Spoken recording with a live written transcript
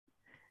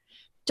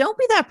Don't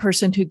be that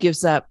person who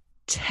gives up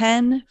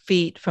 10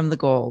 feet from the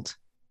gold.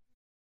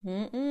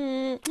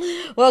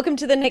 Welcome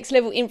to the Next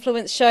Level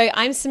Influence Show.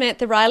 I'm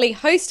Samantha Riley,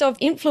 host of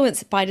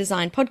Influence by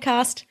Design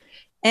podcast.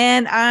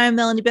 And I'm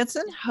Melanie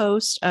Benson,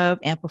 host of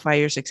Amplify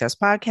Your Success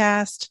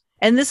podcast.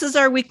 And this is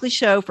our weekly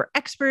show for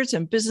experts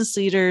and business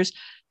leaders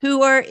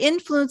who are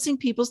influencing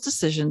people's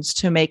decisions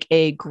to make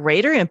a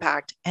greater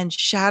impact and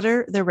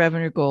shatter their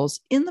revenue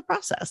goals in the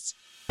process.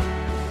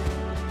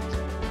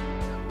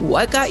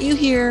 What got you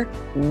here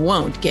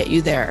won't get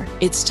you there.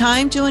 It's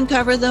time to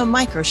uncover the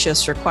micro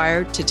shifts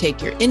required to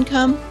take your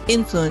income,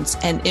 influence,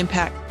 and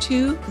impact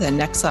to the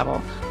next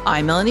level.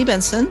 I'm Melanie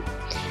Benson.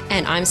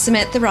 And I'm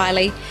Samantha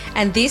Riley.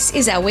 And this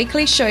is our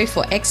weekly show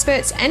for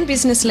experts and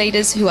business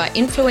leaders who are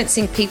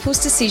influencing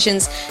people's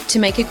decisions to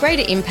make a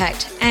greater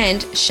impact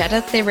and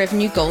shatter their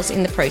revenue goals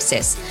in the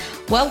process.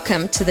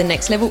 Welcome to the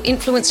Next Level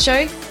Influence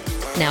Show.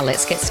 Now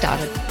let's get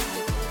started.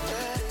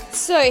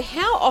 So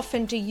how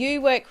often do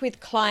you work with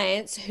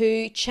clients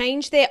who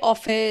change their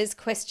offers,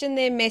 question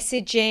their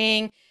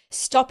messaging,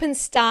 stop and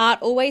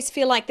start, always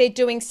feel like they're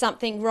doing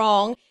something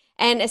wrong,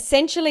 and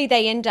essentially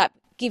they end up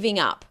giving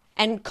up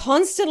and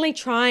constantly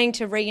trying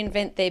to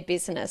reinvent their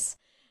business?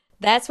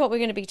 That's what we're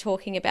going to be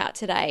talking about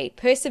today,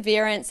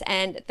 perseverance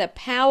and the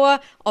power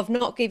of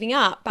not giving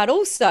up, but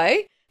also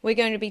we're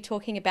going to be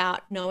talking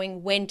about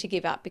knowing when to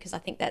give up, because I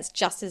think that's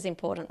just as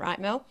important, right,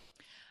 Mel?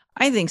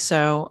 I think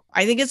so.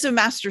 I think it's a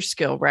master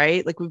skill,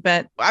 right? Like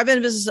I've been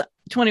in business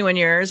 21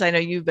 years. I know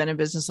you've been in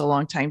business a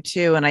long time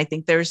too. And I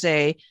think there's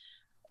a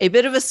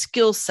bit of a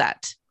skill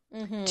set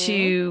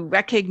to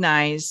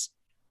recognize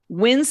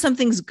when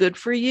something's good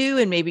for you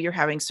and maybe you're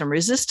having some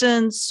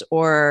resistance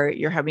or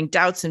you're having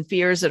doubts and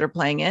fears that are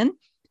playing in,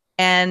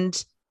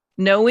 and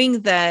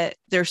knowing that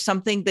there's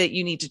something that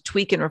you need to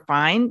tweak and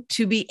refine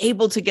to be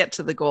able to get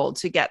to the goal,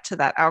 to get to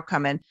that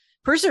outcome. And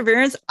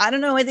perseverance, I don't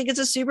know. I think it's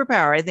a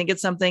superpower. I think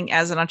it's something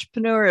as an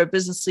entrepreneur, a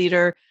business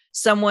leader,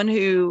 someone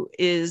who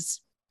is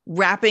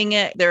wrapping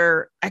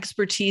their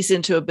expertise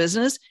into a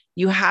business,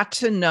 you have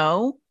to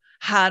know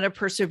how to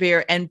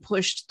persevere and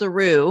push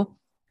through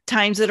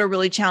times that are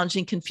really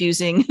challenging,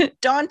 confusing,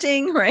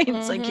 daunting, right?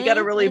 It's like you got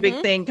a really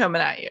big thing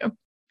coming at you.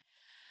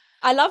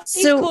 I love that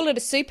you call it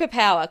a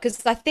superpower,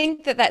 because I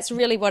think that that's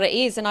really what it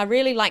is. And I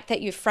really like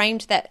that you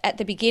framed that at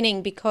the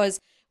beginning, because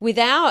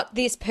without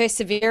this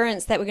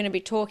perseverance that we're going to be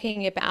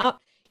talking about,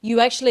 you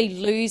actually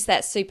lose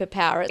that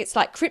superpower. It's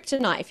like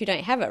kryptonite if you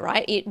don't have it,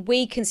 right? It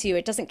weakens you.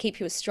 It doesn't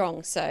keep you as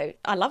strong. So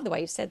I love the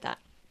way you said that.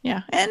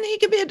 Yeah. And he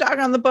could be a dog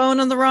on the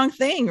bone on the wrong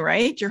thing,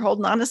 right? You're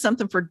holding on to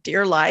something for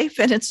dear life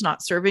and it's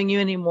not serving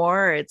you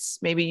anymore. It's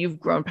maybe you've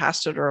grown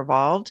past it or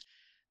evolved.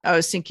 I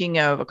was thinking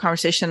of a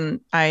conversation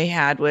I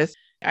have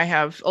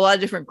a lot of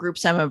different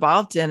groups I'm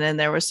involved in. And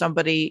there was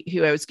somebody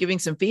who I was giving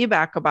some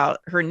feedback about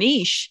her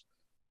niche,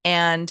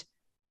 and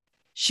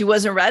she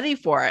wasn't ready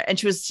for it. And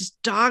she was just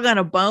dog on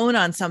a bone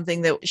on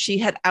something that she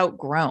had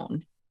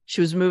outgrown.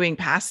 She was moving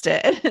past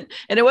it.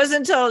 And it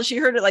wasn't until she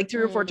heard it like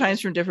 3 or 4 times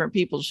from different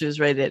people, she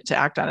was ready to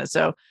act on it.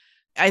 So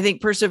I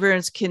think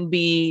perseverance can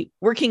be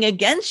working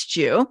against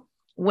you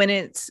when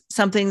it's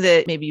something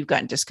that maybe you've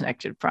gotten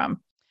disconnected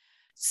from.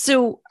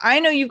 So I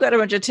know you've got a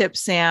bunch of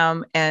tips,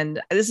 Sam, and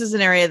this is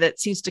an area that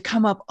seems to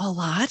come up a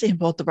lot in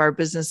both of our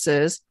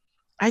businesses.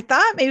 I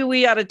thought maybe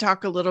we ought to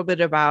talk a little bit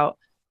about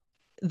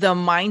the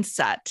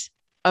mindset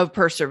of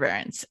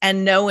perseverance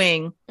and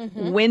knowing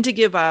when to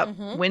give up,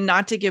 when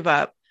not to give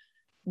up.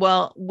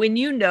 Well, when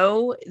you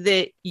know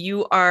that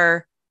you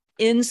are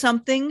in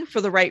something for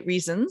the right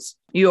reasons,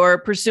 you're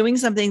pursuing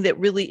something that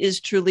really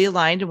is truly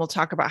aligned, and we'll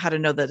talk about how to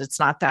know that it's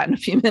not that in a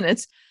few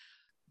minutes.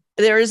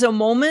 There is a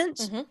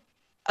moment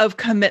of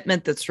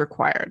commitment that's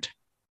required.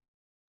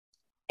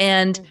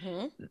 And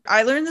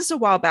I learned this a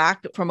while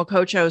back from a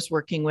coach I was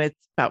working with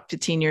about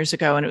 15 years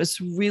ago. And it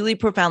was really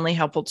profoundly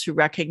helpful to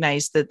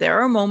recognize that there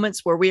are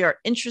moments where we are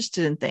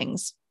interested in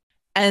things,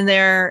 and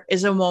there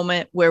is a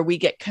moment where we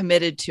get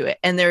committed to it.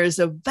 And there is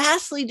a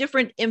vastly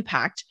different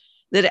impact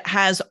that it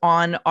has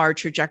on our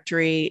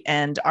trajectory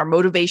and our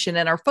motivation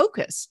and our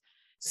focus.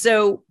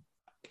 So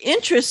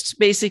interest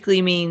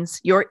basically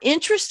means you're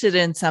interested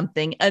in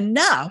something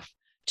enough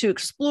to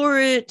explore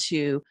it,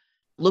 to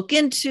look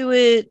into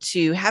it,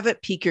 to have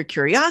it pique your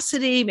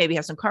curiosity, maybe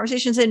have some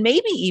conversations, and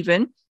maybe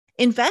even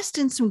invest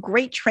in some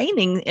great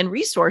training and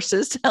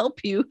resources to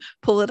help you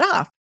pull it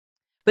off.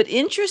 But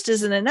interest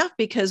isn't enough,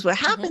 because what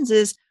happens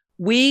is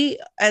we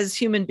as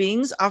human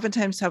beings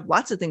oftentimes have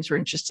lots of things we're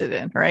interested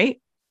in,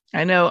 right?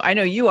 I know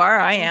you are,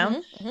 I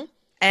am.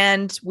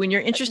 And when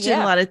you're interested in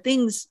a lot of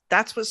things,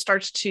 that's what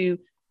starts to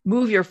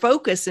move your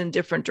focus in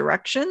different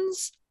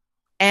directions.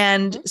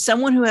 And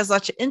someone who has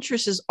lots of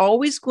interest is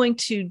always going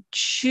to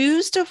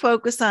choose to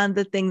focus on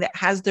the thing that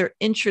has their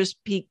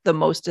interest peaked the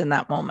most in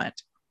that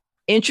moment.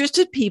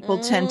 Interested people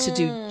tend to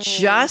do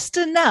just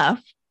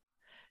enough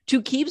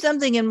to keep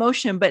something in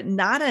motion, but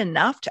not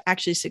enough to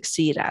actually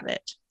succeed at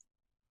it.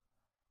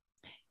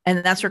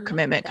 And that's where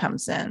commitment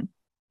comes in.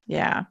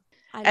 Yeah.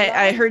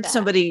 I heard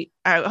somebody,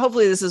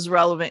 hopefully this is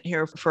relevant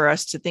here for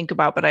us to think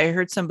about, but I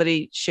heard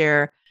somebody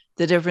share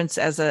the difference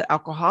as an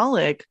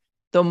alcoholic,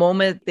 the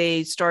moment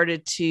they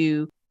started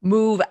to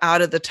move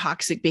out of the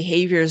toxic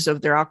behaviors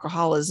of their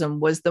alcoholism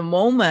was the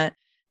moment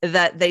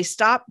that they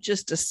stopped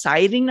just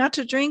deciding not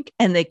to drink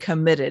and they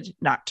committed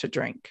not to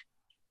drink.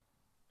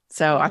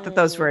 So I thought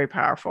that was very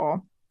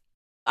powerful.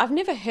 I've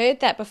never heard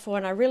that before,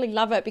 and I really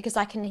love it because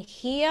I can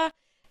hear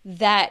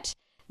that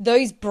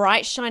those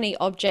bright, shiny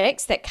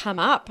objects that come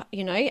up,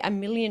 you know, a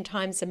million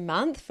times a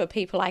month for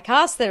people like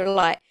us that are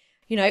like,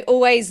 you know,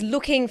 always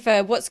looking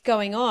for what's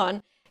going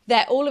on,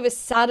 that all of a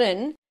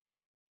sudden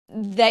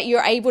that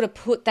you're able to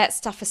put that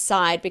stuff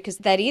aside because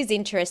that is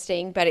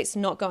interesting, but it's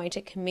not going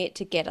to commit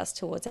to get us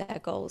towards our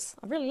goals.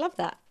 I really love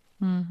that.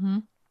 Mm-hmm.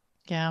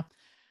 Yeah.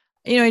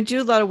 You know, I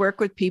do a lot of work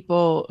with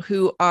people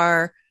who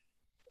are,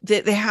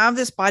 they have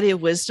this body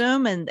of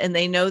wisdom and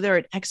they know they're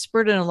an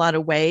expert in a lot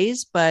of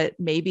ways, but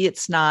maybe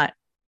it's not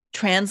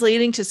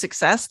translating to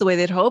success the way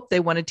they'd hope. They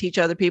want to teach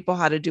other people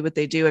how to do what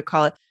they do. I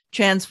call it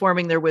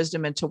transforming their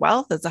wisdom into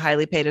wealth. That's a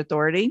highly paid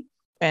authority.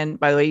 And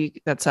by the way,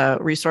 that's a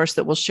resource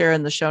that we'll share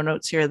in the show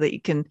notes here that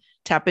you can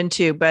tap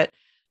into. But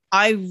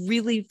I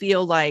really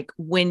feel like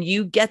when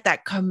you get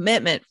that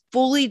commitment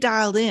fully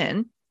dialed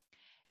in,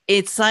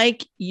 it's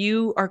like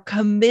you are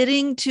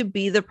committing to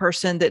be the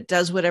person that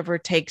does whatever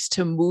it takes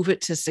to move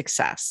it to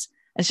success.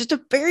 It's just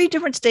a very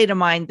different state of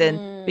mind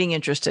than being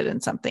interested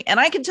in something. And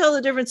I can tell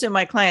the difference in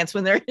my clients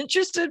when they're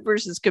interested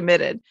versus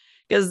committed,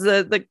 because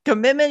the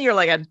commitment, you're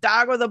like a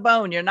dog with a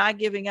bone. You're not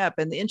giving up.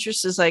 And the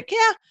interest is like,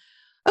 yeah,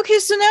 okay,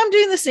 so now I'm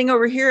doing this thing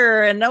over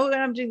here. And now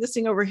I'm doing this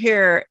thing over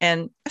here.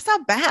 And it's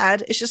not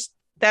bad. It's just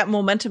that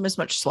momentum is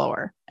much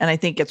slower. And I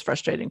think it's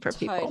frustrating for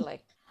people.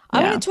 Totally.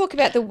 I want to talk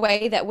about the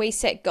way that we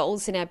set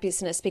goals in our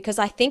business, because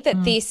I think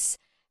that this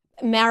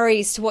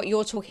marries to what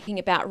you're talking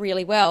about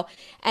really well.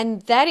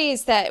 And that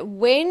is that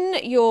when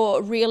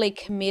you're really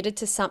committed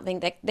to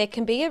something, that there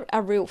can be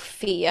a real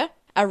fear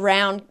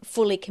around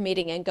fully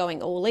committing and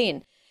going all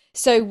in.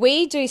 So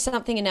we do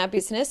something in our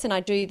business, and I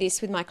do this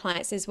with my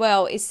clients as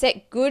well, is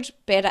set good,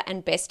 better,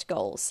 and best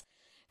goals.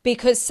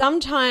 Because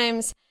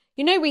sometimes,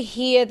 you know, we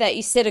hear that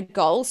you set a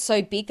goal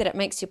so big that it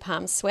makes your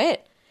palms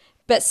sweat.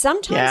 But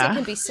sometimes it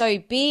can be so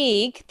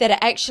big that it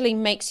actually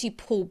makes you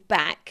pull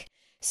back.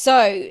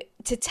 So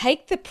to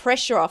take the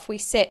pressure off, we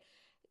set,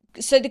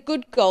 so the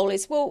good goal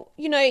is, well,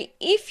 you know,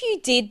 if you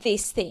did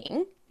this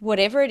thing,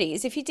 whatever it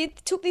is, if you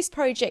took this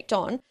project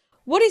on,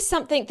 what is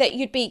something that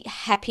you'd be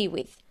happy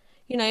with?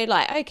 You know,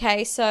 like,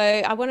 okay, so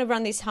I want to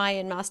run this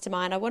high-end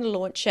mastermind. I want to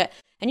launch it.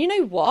 And you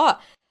know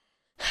what?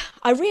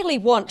 I really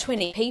want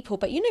 20 people,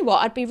 but you know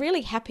what? I'd be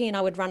really happy and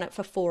I would run it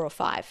for 4 or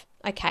 5.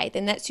 Okay,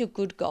 then that's your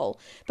good goal.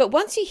 But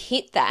once you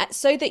hit that,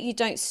 so that you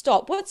don't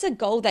stop, what's a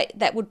goal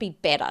that would be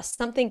better?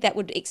 Something that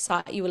would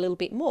excite you a little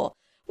bit more.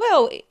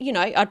 Well, you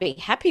know, I'd be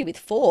happy with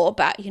 4,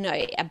 but you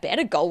know, a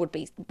better goal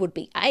would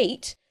be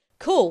 8.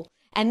 Cool.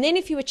 And then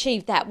if you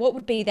achieve that, what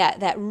would be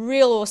that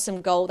real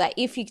awesome goal that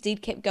if you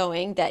did keep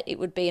going, that it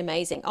would be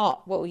amazing?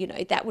 Oh, well, you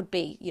know, that would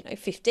be, you know,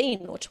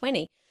 15 or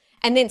 20.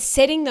 And then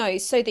setting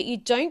those so that you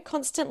don't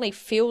constantly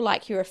feel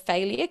like you're a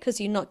failure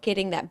because you're not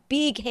getting that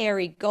big,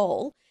 hairy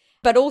goal,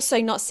 but also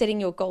not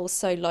setting your goals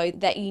so low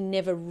that you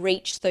never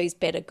reach those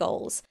better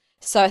goals.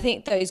 So I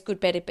think those good,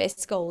 better,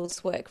 best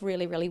goals work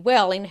really, really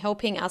well in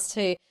helping us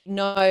to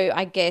know,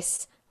 I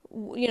guess,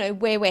 you know,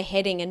 where we're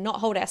heading and not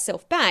hold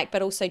ourselves back,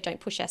 but also don't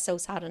push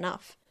ourselves hard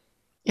enough.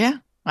 Yeah,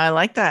 I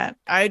like that.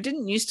 I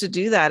didn't used to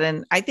do that.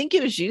 And I think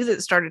it was you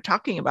that started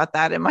talking about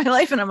that in my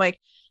life. And I'm like,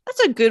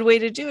 that's a good way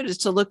to do it, is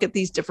to look at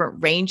these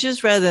different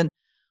ranges rather than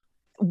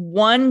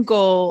one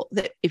goal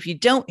that if you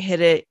don't hit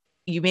it,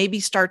 you maybe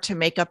start to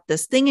make up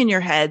this thing in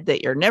your head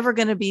that you're never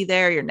going to be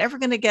there. You're never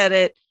going to get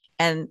it.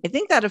 And I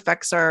think that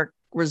affects our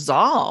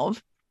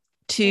resolve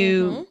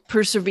to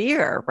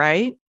persevere,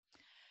 right?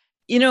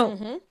 You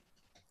know,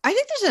 I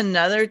think there's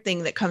another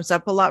thing that comes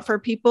up a lot for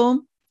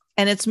people,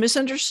 and it's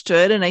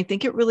misunderstood. And I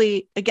think it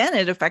really, again,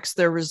 it affects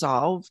their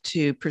resolve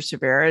to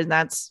persevere, and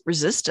that's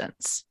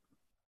resistance.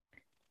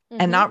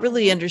 And not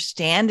really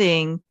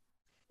understanding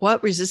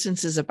what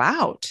resistance is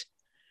about.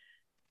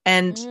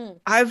 And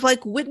I've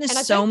like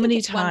witnessed so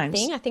many times.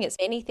 One thing. I think it's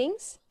many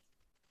things.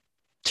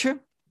 True.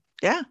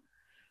 Yeah.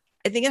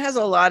 I think it has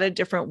a lot of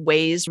different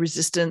ways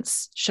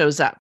resistance shows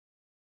up.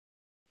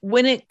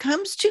 When it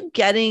comes to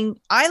getting,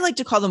 I like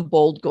to call them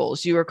bold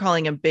goals. You were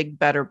calling them big,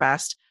 better,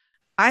 best.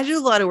 I do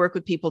a lot of work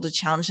with people to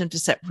challenge them to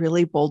set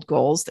really bold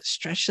goals that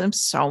stretch them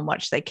so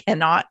much they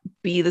cannot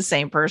be the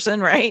same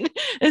person, right?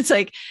 It's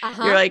like,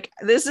 you're like,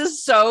 this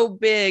is so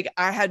big.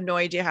 I had no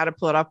idea how to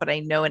pull it off, but I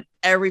know in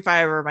every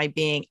fiber of my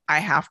being, I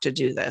have to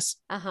do this.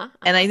 And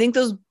I think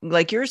those,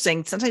 like you're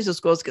saying, sometimes those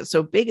goals get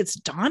so big, it's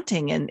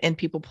daunting and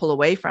people pull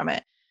away from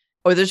it,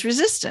 or there's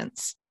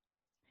resistance.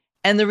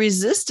 And the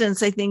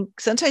resistance, I think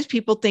sometimes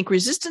people think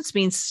resistance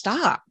means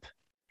stop.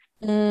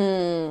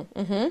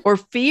 Or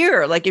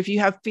fear. Like if you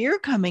have fear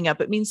coming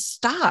up, it means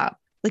stop,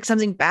 like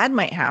something bad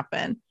might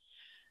happen.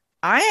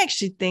 I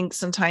actually think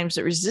sometimes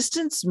that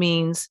resistance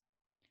means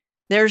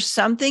there's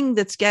something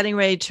that's getting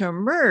ready to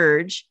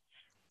emerge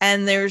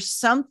And there's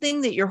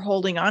something that you're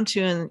holding on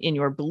to in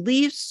your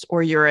beliefs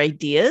or your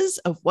ideas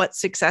of what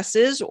success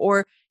is,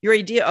 or your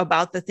idea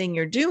about the thing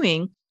you're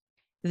doing,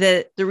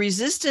 that the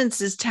resistance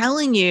is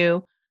telling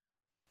you,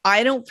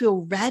 I don't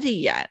feel ready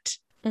yet.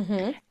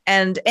 Mm-hmm.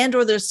 And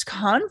or there's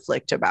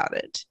conflict about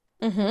it.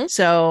 Mm-hmm.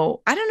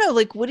 So I don't know,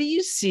 like, what do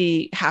you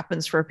see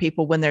happens for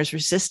people when there's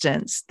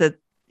resistance that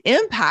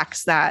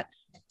impacts that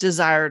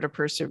desire to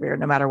persevere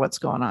no matter what's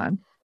going on?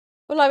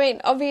 Well, I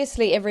mean,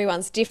 obviously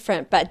everyone's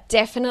different, but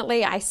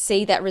definitely I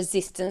see that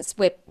resistance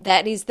where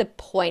that is the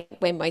point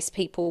where most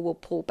people will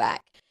pull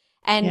back.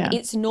 And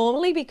it's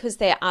normally because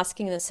they're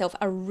asking themselves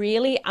a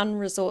really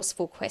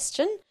unresourceful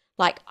question,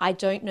 like, I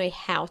don't know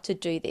how to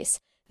do this.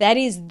 That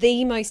is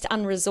the most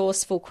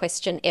unresourceful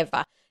question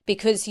ever,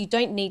 because you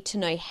don't need to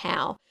know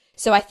how.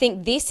 So I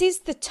think this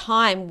is the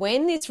time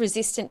when this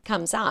resistance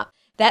comes up.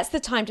 That's the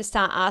time to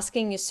start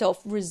asking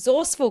yourself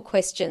resourceful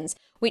questions,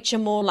 which are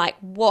more like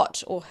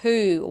what or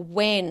who,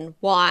 when,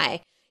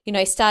 why. You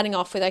know, starting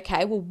off with,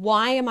 okay, well,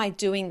 why am I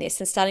doing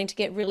this? And starting to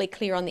get really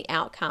clear on the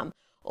outcome.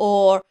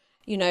 Or,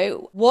 you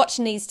know, what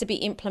needs to be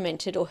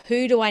implemented, or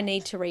who do I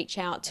need to reach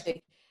out to?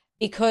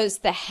 Because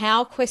the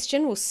how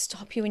question will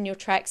stop you in your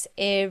tracks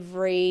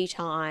every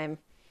time.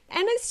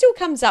 And it still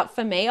comes up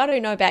for me. I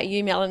don't know about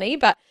you, Melanie,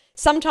 but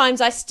sometimes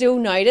I still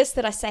notice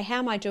that I say, how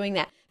am I doing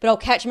that? But I'll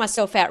catch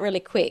myself out really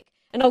quick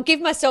and I'll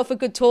give myself a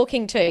good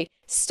talking to.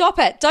 Stop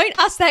it. Don't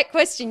ask that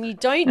question. You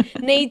don't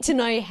need to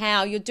know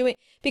how you're doing,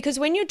 because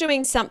when you're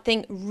doing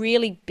something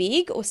really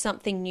big or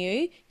something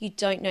new, you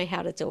don't know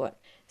how to do it.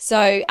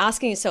 So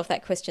asking yourself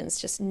that question is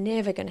just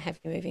never going to have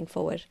you moving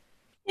forward.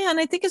 Yeah. And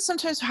I think it's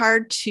sometimes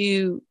hard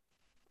to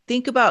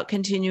think about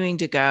continuing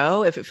to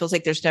go if it feels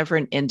like there's never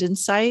an end in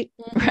sight,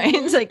 right?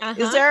 It's like,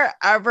 is there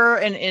ever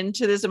an end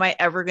to this? Am I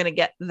ever going to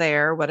get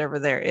there, whatever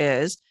there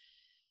is?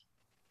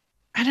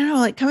 I don't know,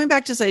 like coming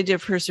back to this idea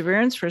of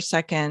perseverance for a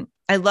second,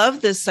 I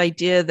love this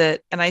idea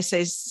that, and I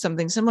say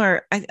something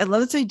similar, I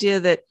love this idea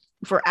that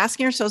if we're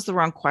asking ourselves the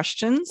wrong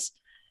questions,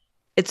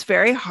 it's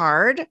very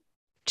hard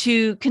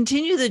to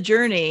continue the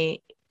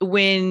journey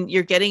when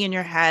you're getting in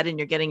your head and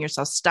you're getting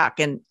yourself stuck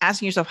and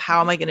asking yourself, how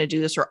am I going to do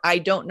this? Or I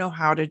don't know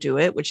how to do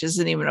it, which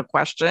isn't even a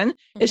question.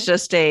 Mm-hmm. It's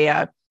just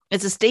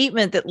it's a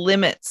statement that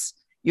limits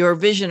your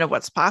vision of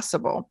what's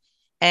possible.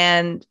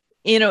 And,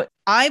 you know,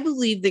 I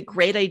believe that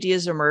great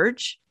ideas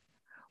emerge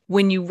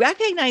when you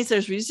recognize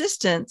there's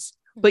resistance,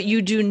 but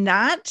you do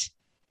not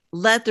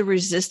let the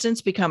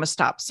resistance become a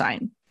stop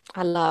sign.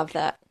 I love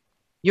that.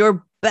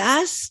 Your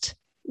best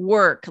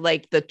work,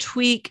 like the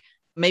tweak,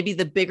 maybe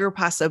the bigger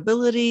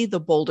possibility, the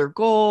bolder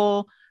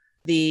goal,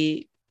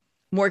 the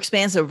more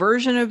expansive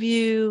version of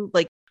you,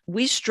 like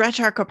we stretch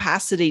our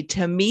capacity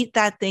to meet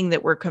that thing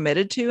that we're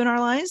committed to in our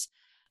lives.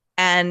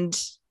 And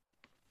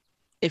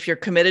if you're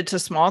committed to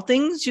small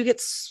things, you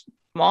get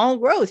small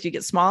growth, you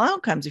get small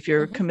outcomes. If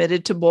you're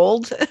committed to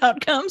bold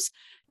outcomes,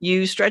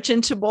 you stretch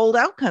into bold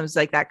outcomes.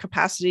 Like that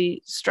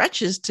capacity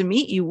stretches to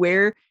meet you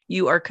where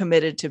you are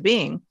committed to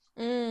being.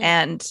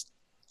 And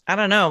I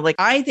don't know, like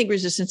I think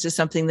resistance is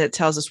something that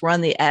tells us we're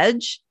on the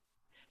edge,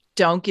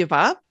 don't give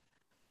up,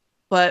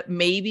 but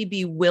maybe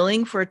be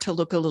willing for it to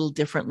look a little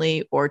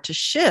differently or to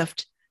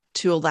shift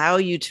to allow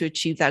you to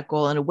achieve that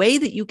goal in a way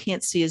that you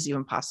can't see is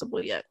even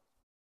possible yet.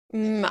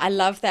 I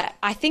love that.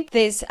 I think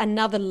there's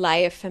another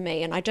layer for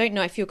me, and I don't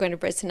know if you're going to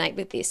resonate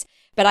with this,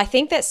 but I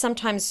think that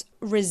sometimes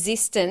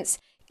resistance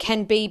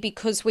can be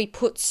because we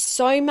put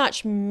so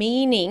much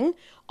meaning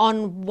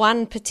on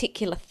one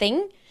particular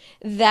thing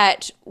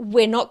that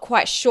we're not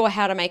quite sure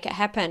how to make it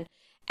happen.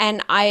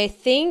 And I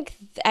think,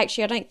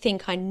 actually, I don't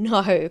think I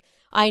know.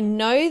 I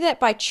know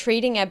that by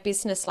treating our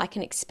business like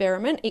an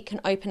experiment, it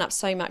can open up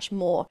so much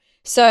more.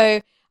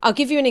 So I'll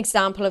give you an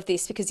example of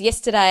this, because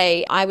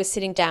yesterday I was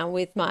sitting down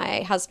with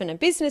my husband and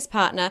business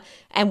partner,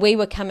 and we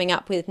were coming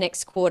up with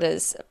next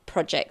quarter's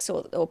projects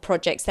or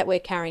projects that we're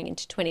carrying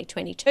into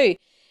 2022.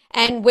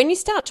 And when you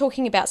start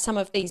talking about some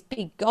of these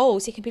big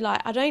goals, you can be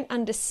like, I don't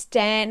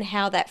understand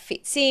how that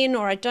fits in,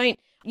 or I don't,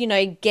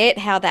 get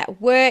how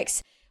that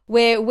works,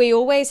 where we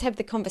always have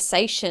the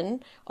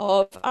conversation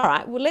of, all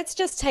right, well, let's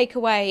just take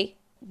away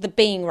the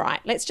being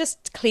right. Let's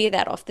just clear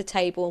that off the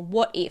table. And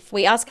what if?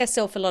 We ask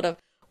ourselves a lot of,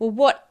 well,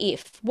 what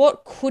if?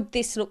 What could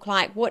this look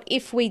like? What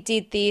if we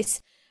did this?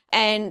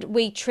 And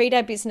we treat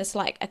our business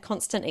like a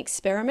constant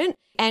experiment.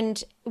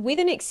 And with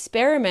an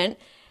experiment,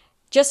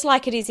 just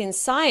like it is in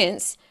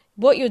science,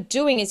 what you're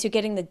doing is you're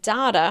getting the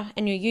data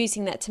and you're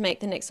using that to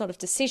make the next sort of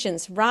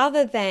decisions,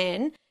 rather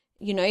than,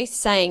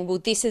 saying, well,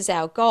 this is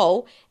our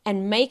goal,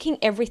 and making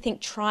everything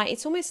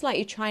it's almost like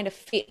you're trying to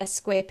fit a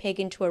square peg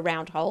into a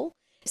round hole.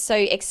 So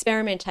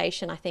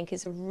experimentation, I think,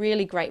 is a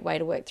really great way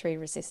to work through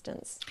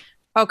resistance.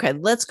 Okay,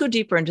 let's go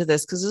deeper into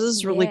this, because this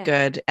is really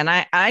good. And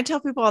I tell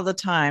people all the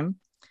time,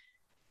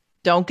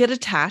 don't get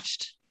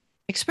attached,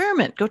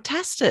 experiment, go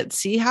test it,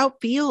 see how it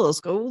feels,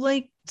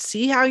 go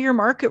see how your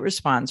market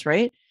responds,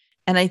 right?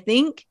 And I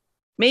think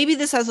maybe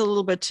this has a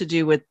little bit to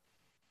do with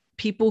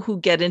people who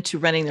get into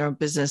running their own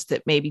business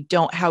that maybe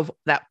don't have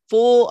that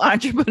full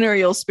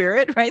entrepreneurial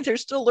spirit, right? They're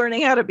still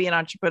learning how to be an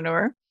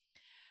entrepreneur.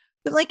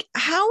 But like,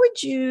 how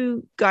would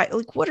you guide,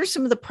 like, what are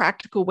some of the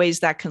practical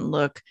ways that can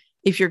look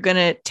if you're going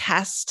to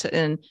test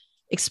and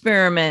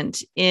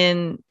experiment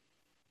in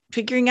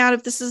figuring out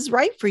if this is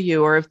right for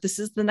you or if this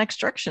is the next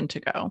direction to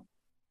go?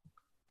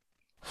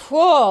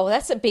 Whoa,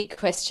 that's a big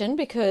question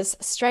because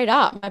straight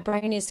up, my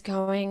brain is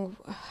going,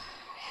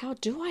 how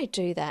do I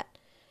do that?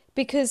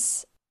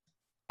 Because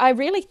I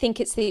really think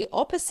it's the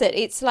opposite.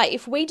 It's like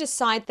if we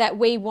decide that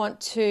we want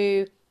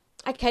to,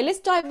 okay, let's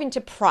dive into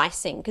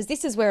pricing because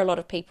this is where a lot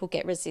of people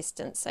get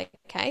resistance.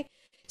 Okay.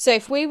 So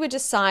if we were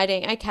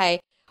deciding, okay,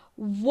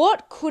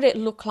 what could it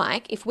look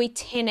like if we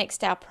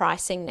 10x our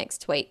pricing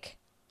next week?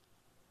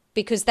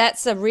 Because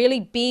that's a really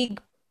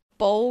big,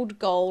 bold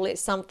goal.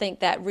 It's something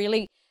that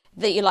really,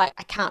 that you're like,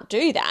 I can't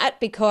do that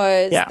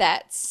because Yeah.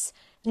 that's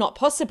not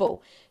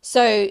possible.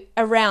 So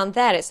around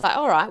that, it's like,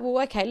 all right,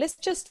 well, okay, let's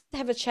just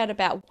have a chat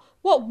about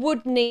what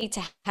would need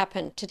to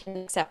happen to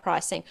 10x our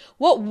pricing.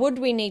 What would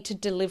we need to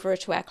deliver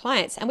to our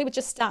clients? And we would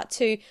just start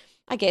to,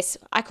 I guess,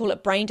 I call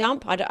it brain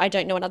dump. I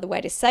don't know another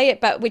way to say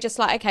it, but we're just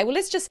like, okay, well,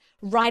 let's just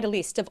write a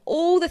list of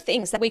all the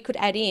things that we could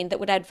add in that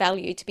would add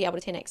value to be able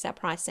to 10x our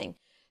pricing.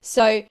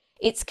 So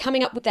it's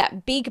coming up with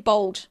that big,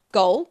 bold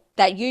goal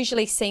that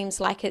usually seems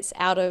like it's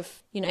out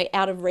of,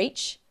 out of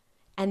reach.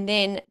 And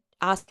then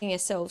asking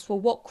ourselves, well,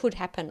 what could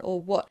happen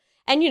or what?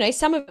 And,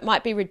 some of it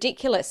might be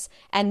ridiculous.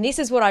 And this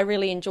is what I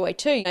really enjoy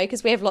too,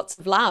 because we have lots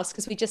of laughs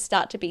because we just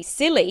start to be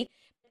silly.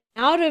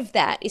 Out of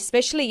that,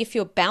 especially if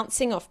you're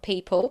bouncing off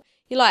people,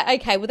 you're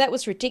like, okay, well, that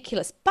was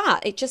ridiculous,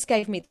 but it just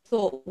gave me the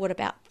thought, what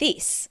about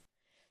this?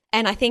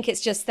 And I think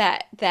it's just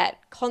that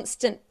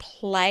constant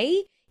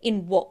play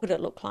in what would it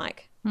look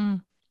like. Hmm.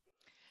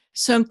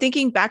 So I'm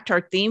thinking back to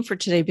our theme for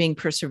today being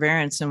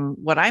perseverance. And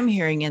what I'm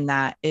hearing in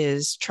that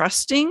is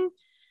trusting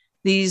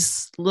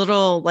these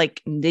little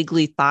like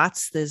niggly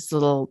thoughts, these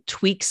little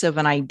tweaks of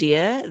an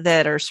idea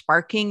that are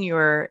sparking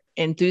your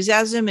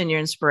enthusiasm and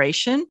your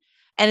inspiration.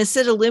 And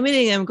instead of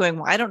limiting them, going,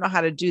 well, I don't know how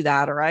to do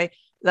that, or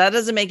that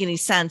doesn't make any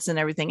sense and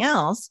everything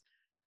else,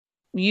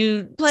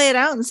 you play it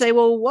out and say,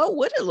 well, what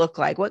would it look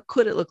like? What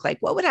could it look like?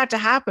 What would have to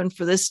happen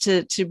for this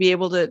to be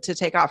able to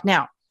take off?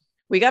 Now,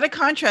 we got to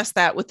contrast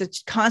that with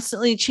the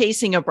constantly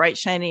chasing a bright,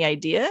 shiny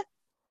idea,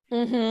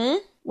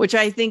 which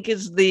I think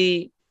is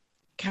the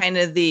kind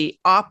of the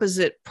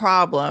opposite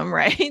problem,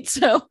 right?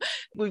 So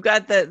we've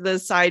got the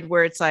side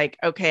where it's like,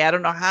 okay, I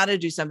don't know how to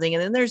do something.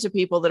 And then there's the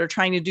people that are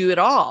trying to do it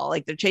all.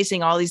 Like they're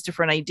chasing all these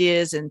different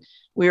ideas. And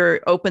we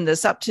were opened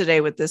this up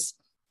today with this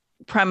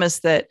premise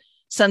that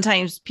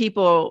sometimes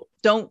people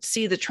don't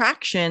see the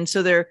traction.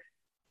 So they're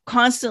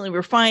constantly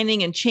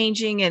refining and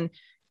changing and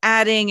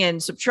adding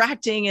and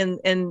subtracting and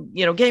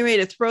getting ready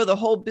to throw the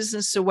whole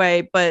business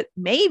away. But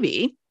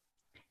maybe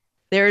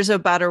there's a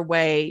better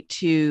way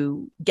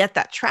to get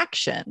that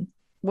traction.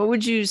 What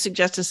would you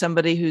suggest to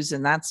somebody who's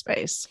in that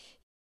space?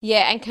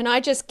 Yeah, and can I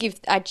just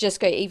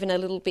go even a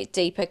little bit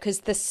deeper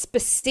because the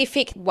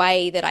specific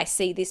way that I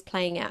see this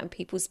playing out in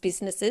people's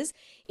businesses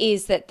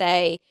is that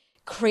they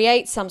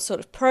create some sort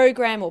of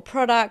program or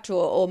product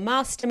or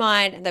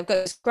mastermind, and they've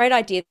got this great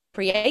idea to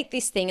create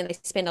this thing and they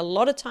spend a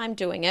lot of time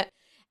doing it.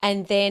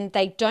 And then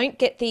they don't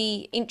get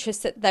the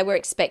interest that they were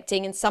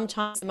expecting. And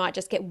sometimes they might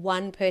just get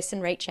one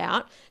person reach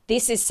out.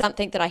 This is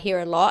something that I hear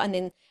a lot.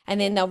 And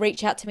then they'll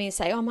reach out to me and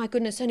say, oh my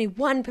goodness, only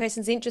one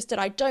person's interested.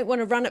 I don't want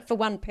to run it for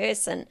one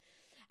person.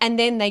 And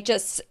then they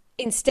just,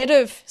 instead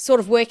of sort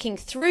of working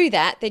through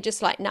that, they're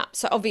just like, nah,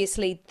 so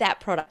obviously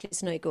that product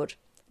is no good.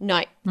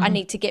 No, I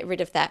need to get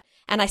rid of that.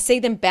 And I see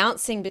them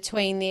bouncing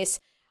between this,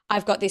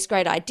 I've got this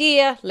great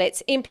idea,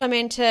 let's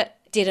implement it,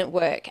 didn't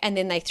work. And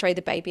then they throw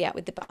the baby out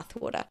with the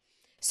bathwater.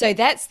 So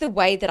that's the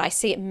way that I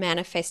see it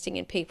manifesting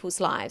in people's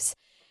lives.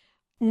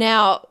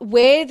 Now,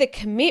 where the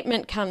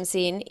commitment comes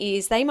in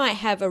is they might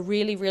have a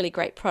really, really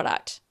great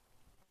product.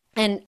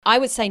 And I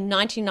would say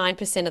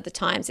 99% of the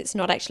times, it's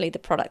not actually the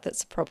product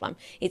that's a problem.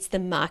 It's the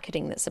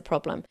marketing that's a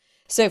problem.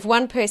 So if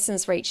one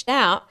person's reached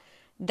out,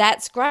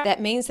 that's great.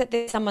 That means that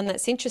there's someone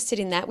that's interested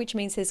in that, which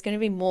means there's going to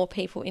be more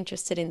people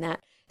interested in that.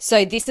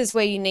 So this is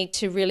where you need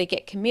to really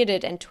get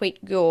committed and tweak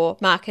your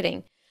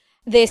marketing.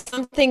 There's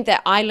something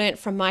that I learned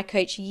from my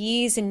coach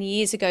years and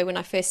years ago when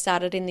I first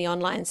started in the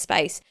online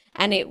space,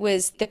 and it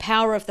was the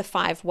power of the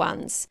 5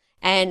 1s.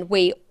 And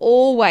we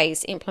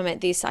always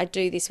implement this. I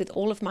do this with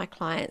all of my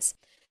clients.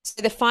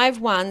 So the 5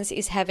 1s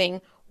is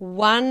having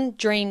one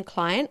dream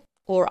client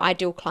or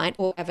ideal client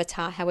or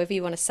avatar, however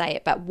you want to say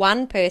it, but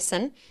one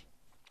person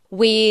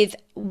with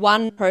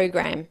one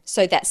program.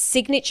 So that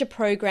signature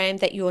program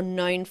that you're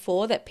known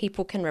for, that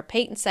people can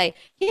repeat and say,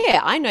 yeah,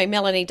 I know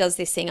Melanie does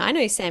this thing. I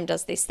know Sam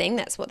does this thing.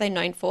 That's what they're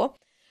known for.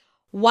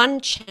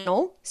 One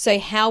channel. So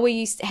how are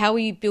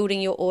you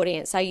building your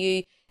audience? Are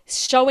you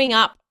showing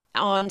up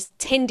on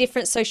 10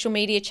 different social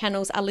media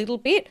channels a little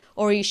bit,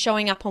 or are you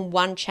showing up on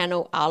one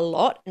channel a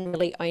lot and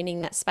really owning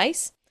that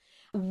space?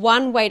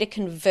 One way to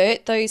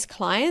convert those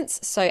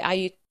clients. So are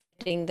you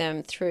getting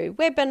them through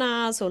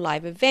webinars or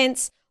live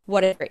events,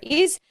 whatever it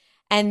is?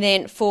 And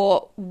then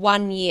for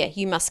 1 year,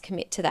 you must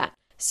commit to that.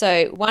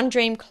 So one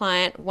dream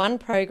client, one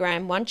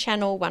program, one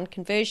channel, one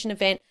conversion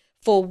event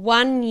for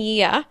 1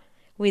 year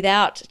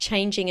without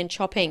changing and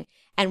chopping.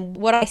 And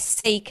what I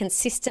see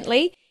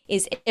consistently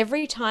is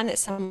every time that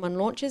someone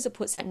launches or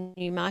puts out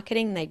new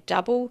marketing, they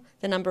double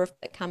the number of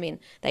that come in.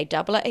 They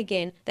double it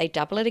again, they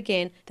double it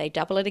again, they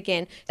double it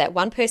again. That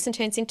one person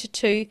turns into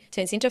 2,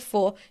 turns into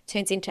 4,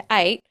 turns into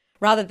 8,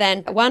 rather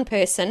than one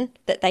person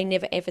that they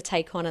never ever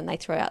take on and they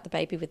throw out the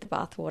baby with the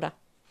bathwater.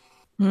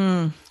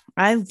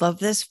 I love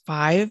this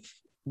 5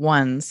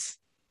 ones.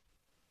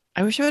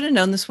 I wish I would have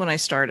known this when I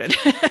started.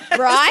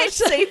 Right?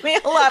 Saved me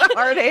a lot of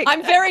heartache.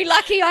 I'm very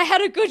lucky I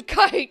had a good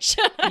coach.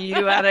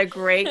 You had a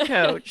great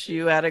coach.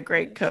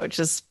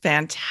 It's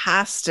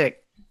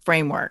fantastic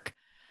framework.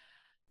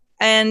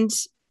 And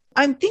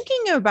I'm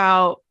thinking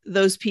about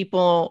those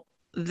people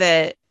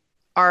that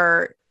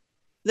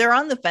they're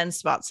on the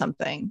fence about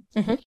something.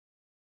 Mm-hmm.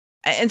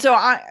 And so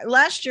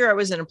last year I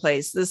was in a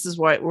place, this is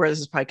where this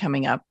is probably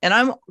coming up. And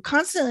I'm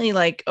constantly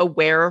like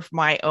aware of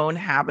my own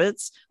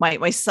habits.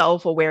 My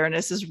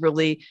self-awareness is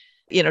really,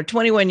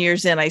 21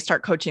 years in, I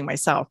start coaching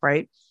myself.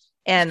 Right.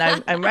 And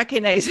I'm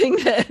recognizing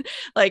that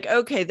like,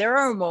 okay, there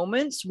are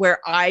moments where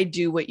I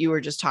do what you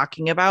were just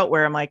talking about,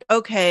 where I'm like,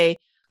 okay,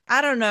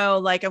 I don't know,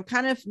 like I'm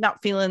kind of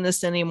not feeling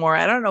this anymore.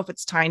 I don't know if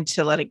it's time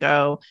to let it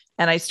go.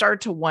 And I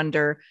start to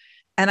wonder.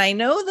 And I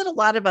know that a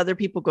lot of other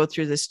people go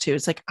through this too.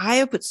 It's like, I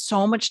have put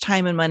so much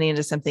time and money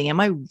into something. Am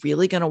I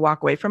really going to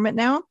walk away from it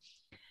now?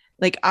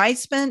 Like I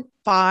spent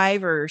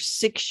 5 or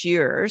 6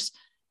 years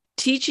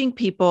teaching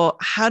people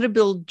how to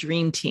build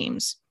dream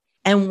teams.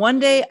 And one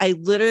day I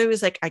literally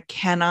was like, I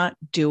cannot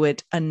do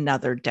it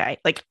another day.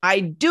 Like, I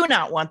do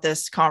not want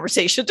this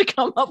conversation to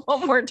come up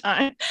one more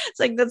time. It's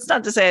like, that's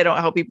not to say I don't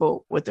help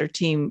people with their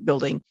team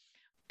building,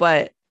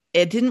 but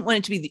I didn't want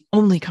it to be the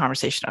only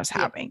conversation I was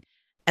having.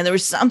 And there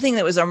was something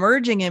that was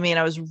emerging in me and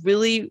I was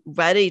really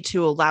ready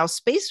to allow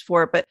space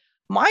for it. But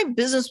my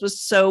business was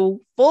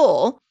so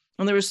full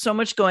and there was so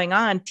much going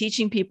on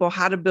teaching people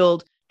how to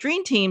build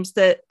dream teams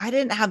that I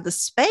didn't have the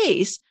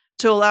space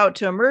to allow it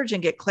to emerge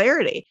and get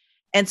clarity.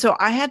 And so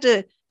I had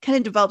to kind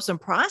of develop some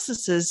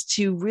processes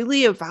to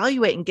really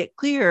evaluate and get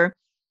clear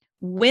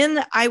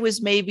when I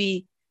was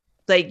maybe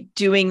like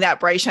doing that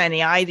bright,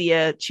 shiny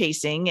idea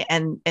chasing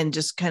and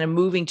just kind of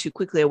moving too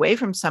quickly away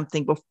from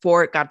something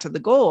before it got to the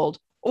gold.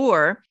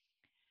 Or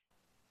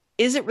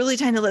is it really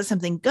time to let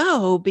something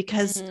go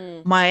because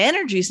my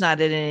energy's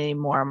not in it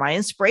anymore? My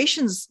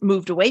inspiration's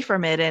moved away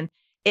from it. And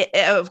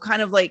I've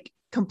kind of like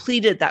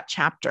completed that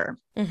chapter.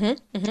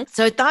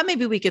 So I thought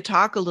maybe we could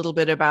talk a little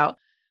bit about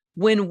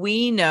when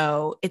we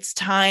know it's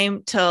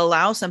time to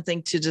allow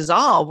something to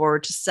dissolve or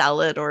to sell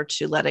it or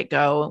to let it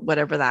go,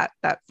 whatever that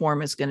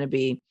form is going to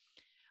be.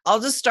 I'll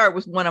just start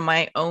with one of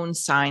my own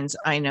signs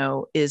I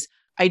know is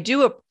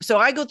so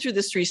I go through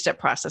this 3-step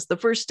process. The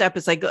first step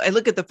is I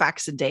look at the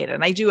facts and data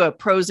and I do a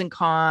pros and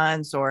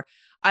cons, or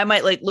I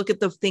might like look at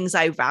the things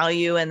I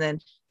value and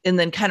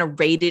then kind of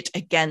rate it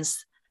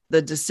against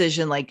the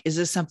decision. Like, is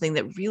this something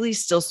that really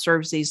still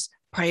serves these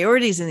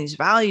priorities and these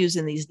values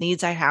and these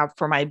needs I have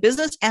for my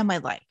business and my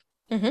life?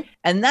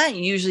 And that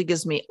usually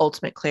gives me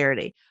ultimate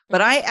clarity. But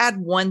I add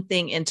one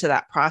thing into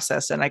that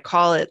process and I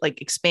call it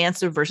like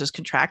expansive versus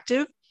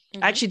contractive.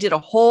 I actually did a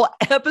whole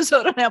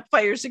episode on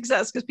Amplify Your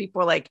Success because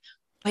people are like,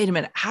 wait a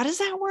minute, how does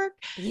that work?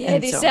 Yeah,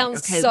 and this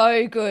sounds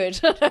so good.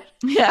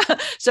 Yeah.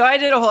 So I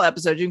did a whole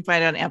episode. You can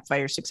find it on Amplify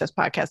Your Success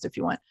podcast if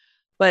you want.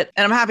 And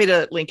I'm happy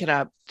to link it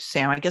up,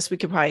 Sam. I guess we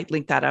could probably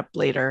link that up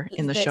later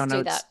in the show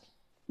notes.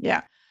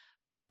 Yeah.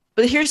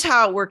 But here's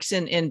how it works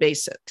in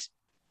basics.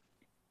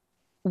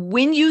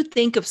 When you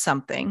think of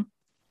something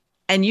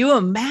and you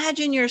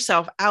imagine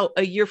yourself out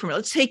a year from now,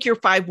 let's take your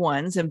 5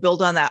 ones and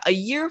build on that. A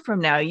year from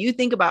now, you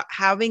think about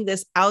having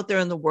this out there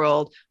in the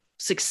world,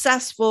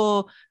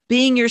 successful,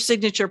 being your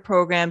signature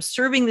program,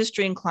 serving this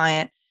dream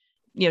client,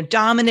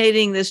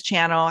 dominating this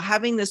channel,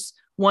 having this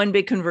one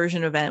big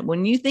conversion event.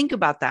 When you think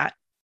about that,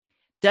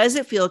 does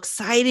it feel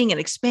exciting and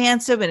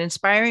expansive and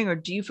inspiring, or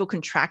do you feel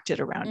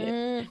contracted around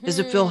it? Does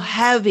it feel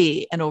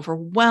heavy and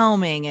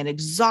overwhelming and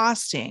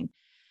exhausting?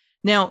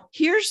 Now,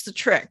 here's the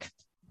trick.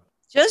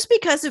 Just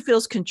because it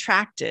feels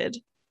contracted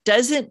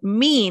doesn't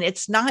mean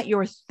it's not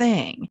your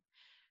thing.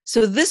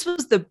 So this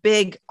was the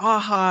big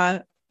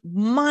aha,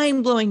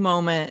 mind-blowing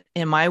moment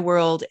in my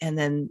world. And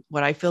then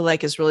what I feel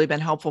like has really been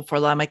helpful for a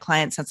lot of my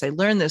clients since I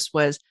learned this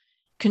was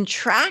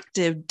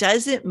contractive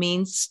doesn't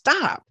mean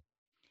stop.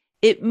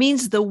 It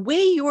means the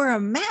way you're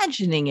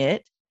imagining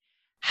it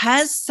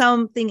has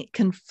something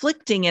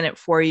conflicting in it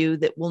for you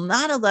that will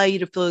not allow you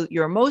to feel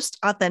your most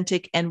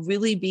authentic and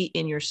really be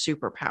in your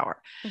superpower.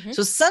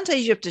 So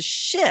sometimes you have to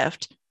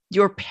shift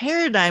your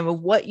paradigm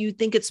of what you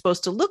think it's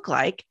supposed to look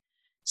like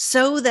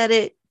so that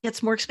it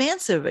gets more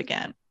expansive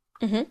again.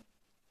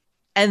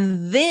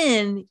 And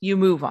then you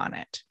move on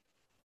it.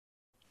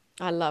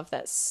 I love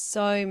that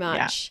so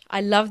much. Yeah.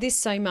 I love this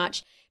so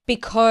much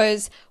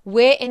because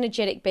we're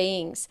energetic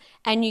beings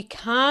and you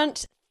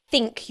can't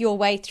think your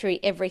way through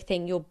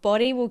everything. Your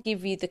body will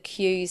give you the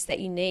cues that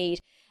you need.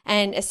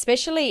 And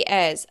especially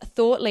as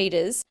thought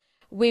leaders,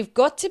 we've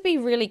got to be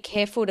really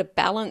careful to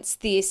balance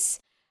this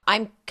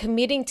I'm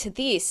committing to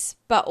this,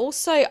 but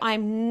also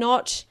I'm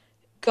not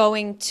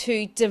going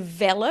to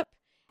develop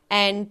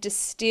and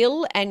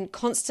distill and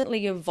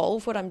constantly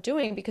evolve what I'm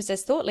doing, because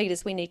as thought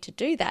leaders, we need to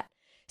do that.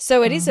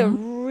 So it is a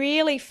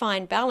really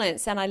fine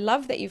balance. And I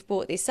love that you've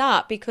brought this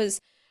up,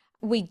 because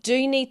we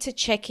do need to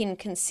check in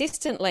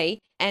consistently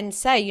and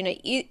say, you know,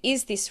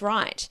 is this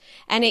right?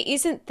 And it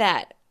isn't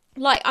that,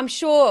 like, I'm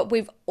sure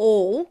we've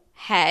all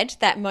had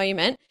that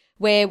moment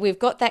where we've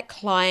got that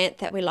client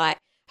that we're like,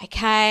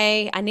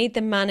 okay, I need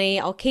the money.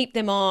 I'll keep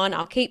them on.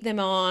 I'll keep them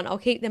on. I'll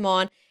keep them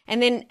on.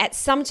 And then at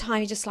some time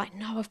you're just like,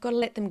 no, I've got to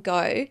let them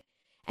go.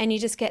 And you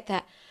just get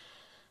that,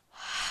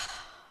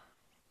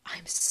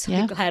 I'm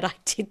so glad I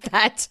did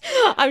that.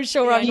 I'm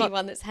sure I'm not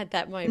one that's had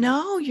that moment.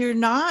 No, you're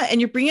not. And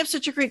you're bringing up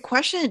such a great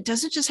question. It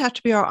doesn't just have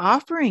to be our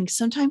offering.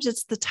 Sometimes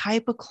it's the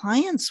type of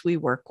clients we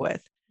work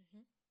with.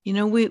 You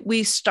know,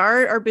 we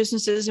start our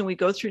businesses and we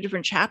go through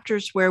different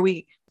chapters where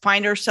we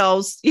find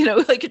ourselves, you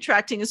know, like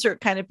attracting a certain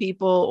kind of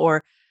people,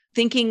 or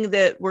thinking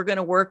that we're going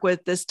to work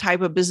with this type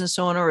of business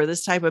owner or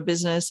this type of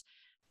business.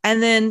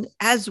 And then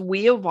as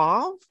we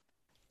evolve,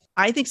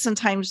 I think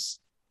sometimes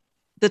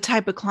the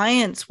type of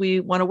clients we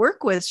want to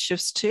work with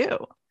shifts too.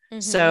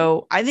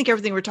 So I think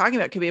everything we're talking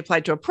about can be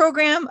applied to a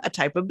program, a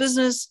type of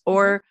business,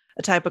 or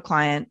a type of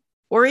client,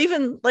 or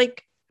even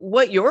like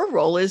what your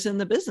role is in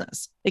the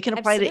business. It can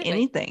apply to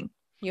anything.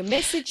 Your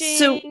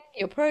messaging,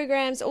 your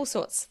programs, all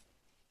sorts.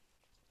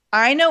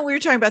 I know we were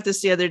talking about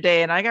this the other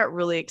day, and I got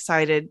really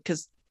excited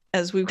because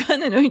as we've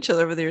gotten to know each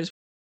other over the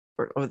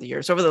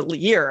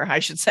year, I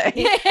should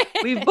say,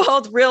 we've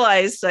both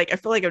realized, like, I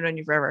feel like I've known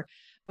you forever.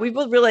 We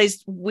both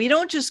realized we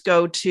don't just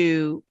go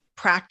to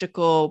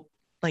practical,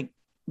 like,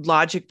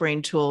 logic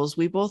brain tools.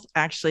 We both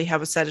actually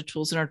have a set of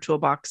tools in our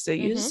toolbox that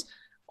use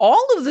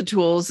all of the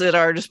tools at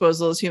our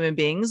disposal as human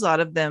beings, a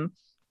lot of them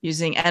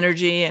using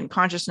energy and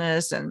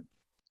consciousness and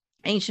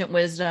ancient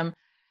wisdom.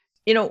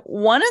 You know,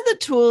 one of the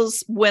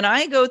tools when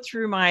I go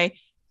through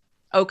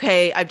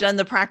I've done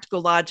the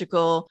practical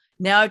logical,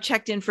 now I've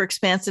checked in for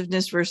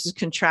expansiveness versus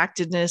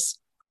contractedness.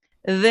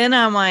 Then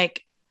I'm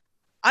like,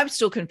 I'm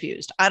still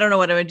confused. I don't know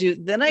what I'm going to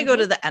do. Then I go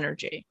to the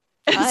energy.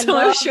 So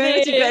I was sharing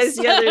with you guys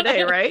the other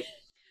day, right?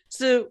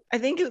 So I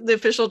think the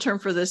official term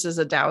for this is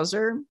a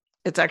dowser.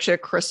 It's actually a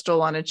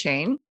crystal on a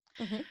chain.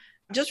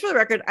 Just for the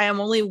record, I am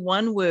only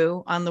one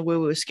woo on the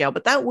woo-woo scale,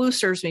 but that woo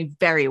serves me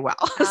very well.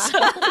 So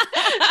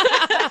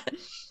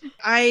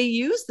I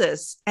use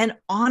this, and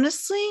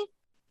honestly,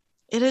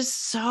 it is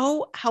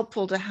so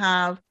helpful to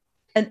have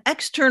an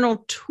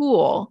external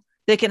tool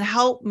that can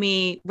help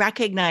me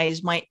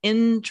recognize my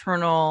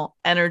internal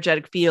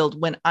energetic field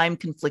when I'm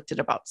conflicted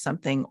about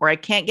something, or I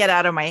can't get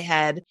out of my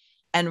head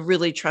and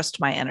really trust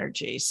my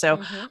energy.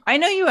 So I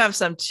know you have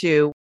some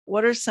too.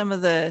 What are some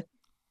of the,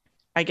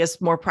 I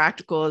guess, more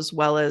practical as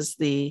well as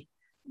the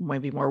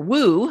maybe more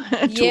woo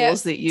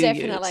tools that you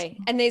use?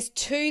 And there's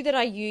two that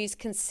I use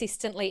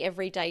consistently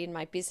every day in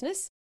my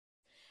business.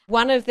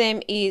 One of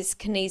them is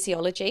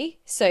kinesiology.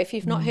 So if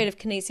you've not heard of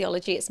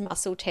kinesiology, it's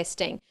muscle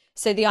testing.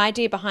 So the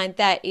idea behind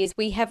that is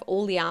we have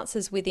all the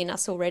answers within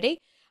us already.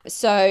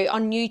 So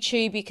on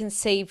YouTube, you can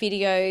see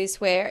videos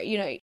where, you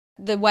know,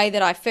 the way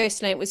that I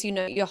first learned was, you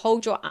know, you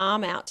hold your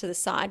arm out to the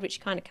side, which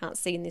you kind of can't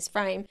see in this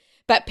frame,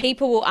 but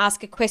people will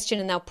ask a question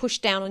and they'll push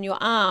down on your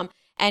arm.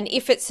 And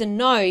if it's a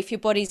no, if your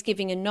body's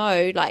giving a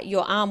no, like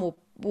your arm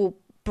will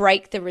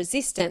break the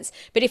resistance.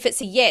 But if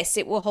it's a yes,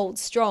 it will hold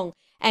strong.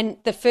 And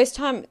the first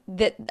time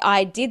that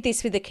I did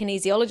this with a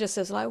kinesiologist,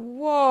 I was like,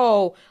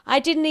 whoa, I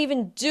didn't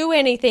even do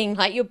anything.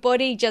 Like your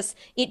body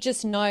it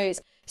just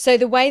knows. So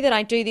the way that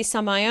I do this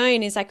on my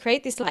own is I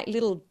create this like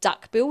little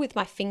duck bill with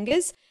my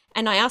fingers,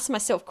 and I ask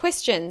myself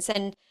questions.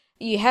 And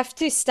you have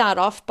to start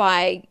off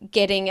by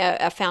getting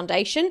a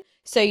foundation.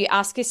 So you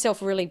ask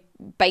yourself really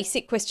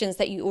basic questions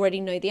that you already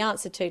know the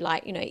answer to,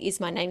 like, you know, is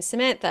my name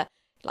Samantha?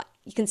 Like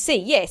you can see,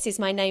 yes. Is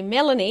my name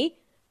Melanie?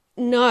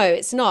 No,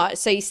 it's not.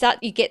 So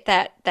you get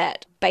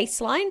that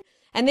baseline,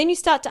 and then you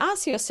start to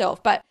ask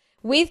yourself. But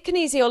with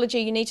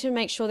kinesiology, you need to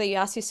make sure that you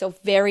ask yourself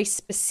very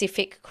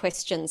specific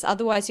questions.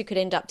 Otherwise, you could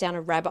end up down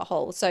a rabbit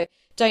hole. So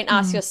don't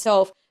ask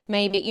yourself,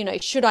 maybe, you know,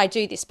 should I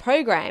do this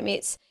program?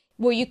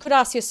 Well, you could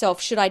ask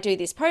yourself, should I do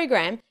this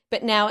program?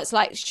 But now it's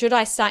like, should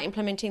I start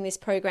implementing this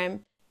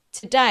program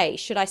today?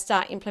 Should I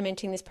start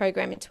implementing this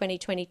program in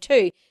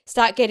 2022?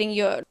 Start getting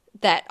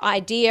that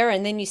idea,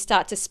 and then you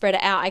start to spread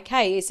it out.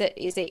 Okay, is it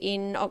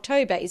in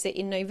October? Is it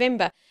in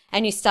November?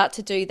 And you start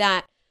to do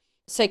that.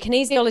 So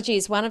kinesiology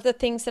is one of the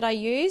things that I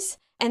use.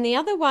 And the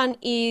other one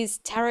is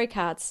tarot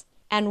cards.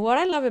 And what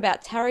I love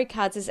about tarot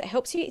cards is it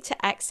helps you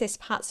to access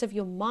parts of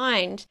your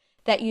mind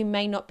that you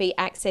may not be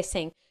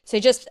accessing. So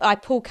I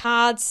pull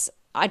cards.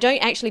 I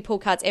don't actually pull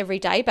cards every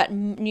day, but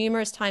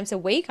numerous times a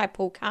week I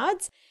pull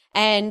cards.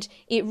 And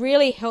it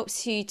really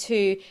helps you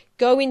to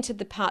go into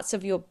the parts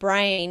of your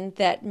brain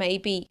that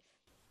maybe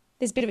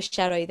there's a bit of a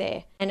shadow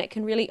there, and it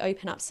can really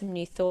open up some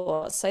new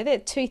thoughts. So there are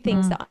two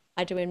things that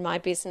I do in my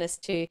business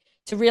to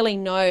really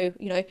know,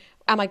 you know,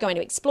 am I going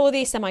to explore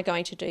this? Am I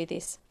going to do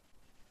this?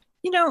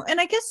 You know, and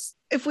I guess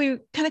if we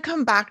kind of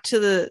come back to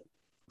the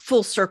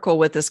full circle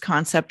with this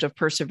concept of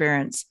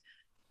perseverance,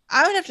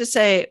 I would have to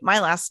say my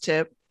last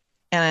tip,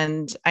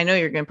 and I know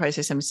you're going to probably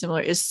say something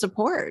similar, is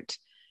support.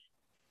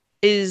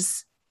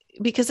 Is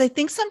because I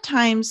think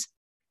sometimes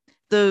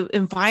the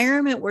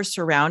environment we're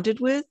surrounded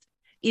with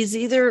is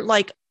either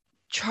like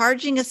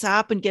charging us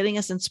up and getting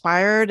us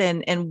inspired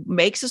and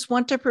makes us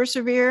want to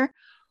persevere,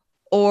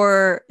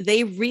 or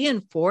they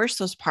reinforce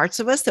those parts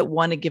of us that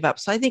want to give up.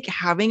 So I think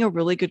having a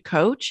really good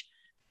coach,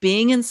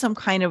 being in some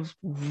kind of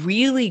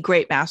really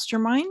great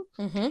mastermind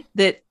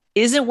that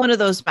isn't one of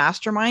those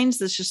masterminds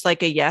that's just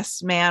like a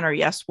yes man or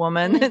yes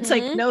woman. It's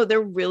like, no,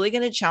 they're really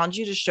going to challenge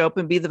you to show up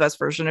and be the best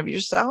version of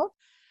yourself.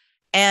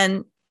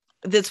 And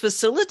that's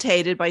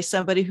facilitated by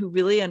somebody who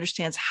really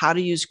understands how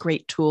to use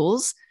great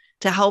tools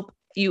to help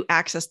you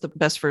access the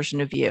best version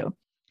of you.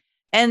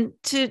 And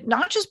to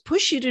not just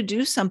push you to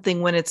do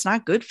something when it's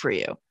not good for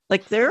you.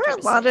 Like there are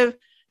a lot of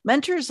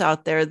mentors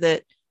out there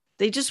that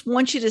they just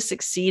want you to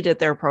succeed at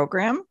their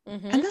program.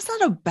 And that's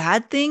not a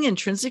bad thing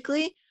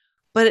intrinsically,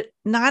 but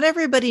not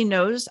everybody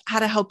knows how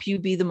to help you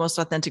be the most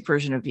authentic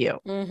version of you.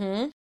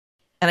 And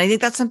I think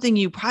that's something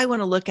you probably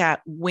want to look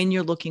at when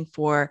you're looking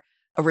for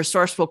a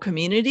resourceful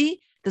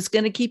community that's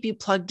going to keep you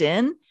plugged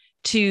in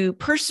to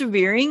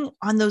persevering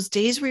on those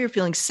days where you're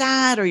feeling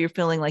sad or you're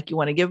feeling like you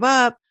want to give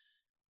up,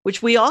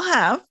 which we all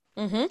have,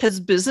 because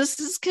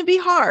businesses can be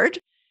hard,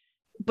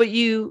 but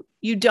you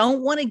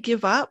don't want to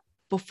give up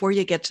before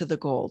you get to the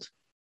gold.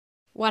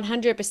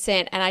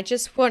 100%. And I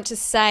just want to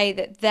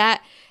say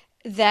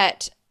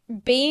that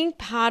being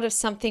part of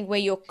something where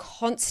you're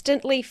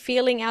constantly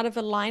feeling out of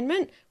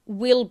alignment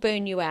will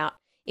burn you out.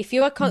 If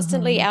you are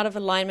constantly out of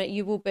alignment,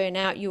 you will burn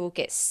out, you will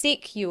get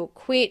sick, you will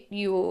quit,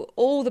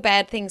 all the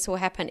bad things will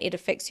happen. It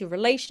affects your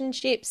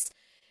relationships.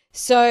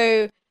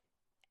 So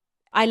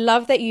I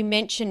love that you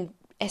mentioned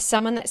as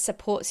someone that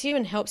supports you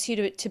and helps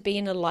you to be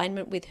in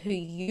alignment with who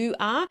you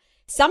are.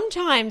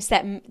 Sometimes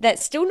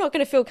that's still not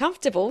going to feel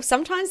comfortable.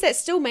 Sometimes that's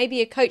still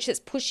maybe a coach that's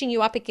pushing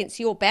you up against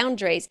your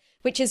boundaries,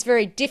 which is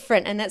very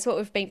different. And that's what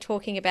we've been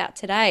talking about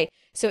today.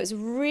 So it's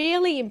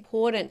really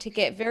important to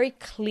get very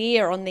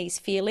clear on these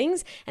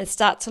feelings and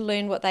start to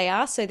learn what they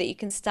are so that you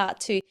can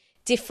start to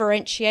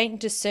differentiate and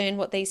discern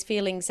what these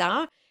feelings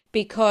are,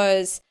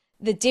 because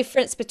the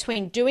difference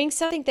between doing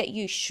something that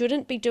you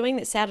shouldn't be doing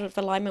that's out of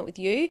alignment with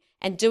you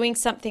and doing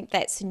something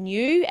that's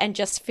new and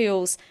just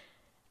feels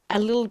a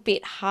little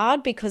bit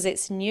hard because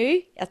it's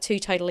new are two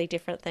totally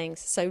different things.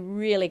 So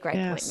really great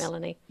point,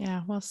 Melanie.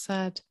 Yeah, well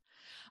said.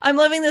 I'm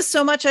loving this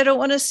so much. I don't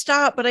want to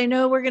stop, but I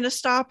know we're going to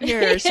stop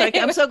here. So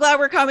I'm so glad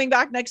we're coming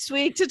back next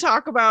week to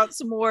talk about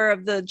some more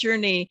of the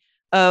journey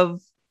of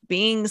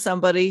being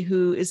somebody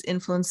who is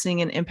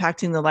influencing and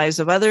impacting the lives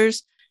of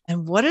others.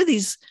 And what are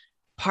these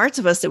parts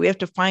of us that we have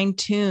to fine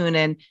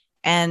tune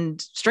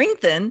and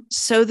strengthen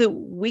so that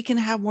we can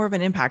have more of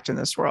an impact in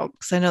this world?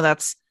 Because I know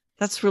that's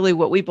really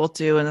what we both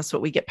do. And that's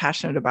what we get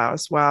passionate about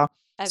as well.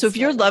 Absolutely. So if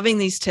you're loving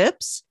these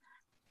tips,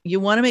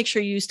 you want to make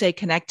sure you stay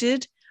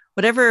connected.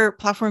 Whatever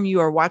platform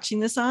you are watching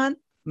this on,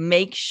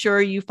 make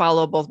sure you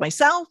follow both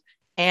myself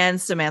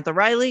and Samantha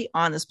Riley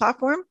on this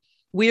platform.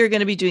 We are going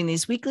to be doing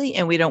these weekly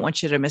and we don't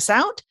want you to miss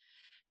out.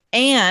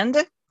 And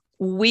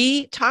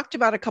we talked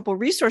about a couple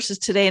of resources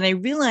today, and I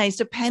realized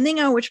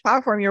depending on which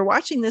platform you're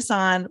watching this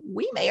on,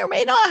 we may or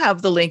may not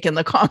have the link in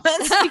the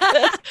comments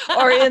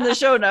or in the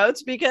show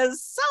notes,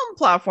 because some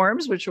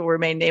platforms, which will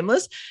remain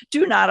nameless,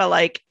 do not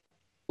alike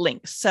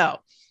links. So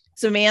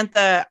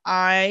Samantha,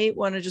 I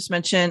want to just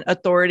mention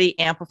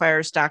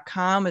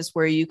authorityamplifiers.com is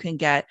where you can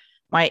get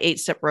my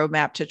 8-step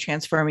roadmap to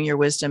transforming your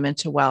wisdom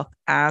into wealth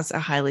as a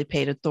highly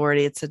paid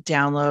authority. It's a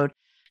download.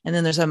 And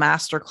then there's a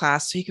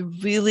masterclass, so you can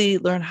really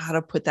learn how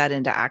to put that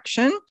into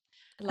action.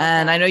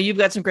 I know you've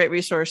got some great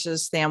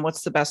resources. Sam,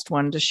 what's the best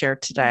one to share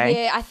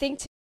today? Yeah, I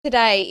think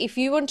today, if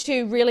you want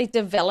to really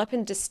develop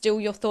and distill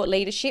your thought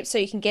leadership so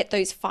you can get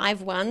those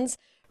 5 ones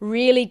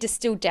really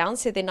distilled down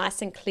so they're nice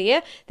and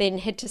clear, then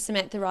head to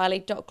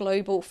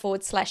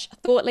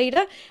samanthariley.global/thought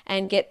leader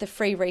and get the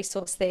free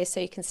resource there so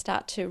you can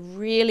start to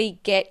really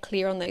get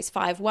clear on those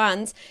 5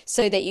 ones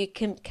so that you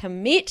can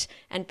commit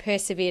and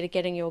persevere to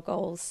getting your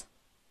goals.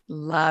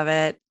 Love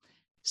it.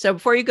 So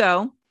before you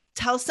go,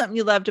 tell us something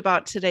you loved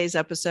about today's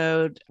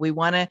episode. We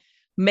want to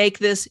make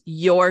this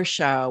your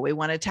show. We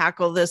want to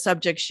tackle the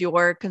subjects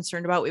you're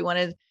concerned about. We want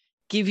to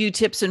give you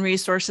tips and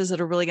resources that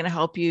are really going to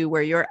help you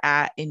where you're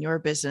at in your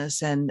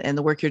business and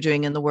the work you're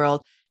doing in the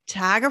world.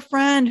 Tag a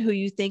friend who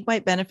you think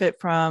might benefit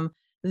from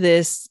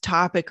this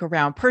topic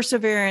around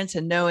perseverance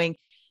and knowing,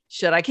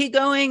 should I keep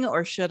going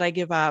or should I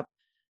give up?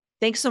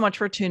 Thanks so much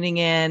for tuning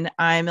in.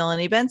 I'm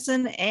Melanie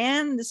Benson,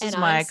 and this is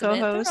my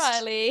co-host,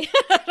 Riley.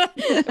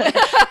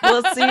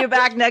 We'll see you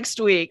back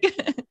next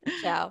week.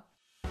 Ciao.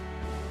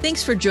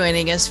 Thanks for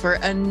joining us for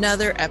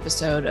another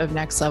episode of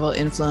Next Level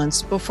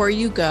Influence. Before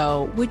you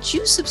go, would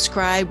you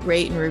subscribe,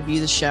 rate, and review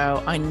the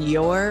show on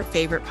your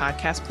favorite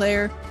podcast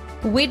player?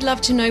 We'd love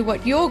to know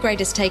what your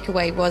greatest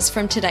takeaway was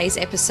from today's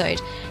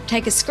episode.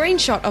 Take a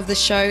screenshot of the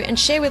show and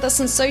share with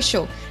us on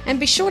social, and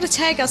be sure to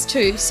tag us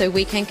too so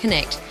we can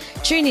connect.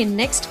 Tune in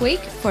next week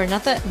for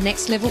another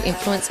Next Level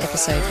Influence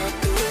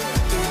episode.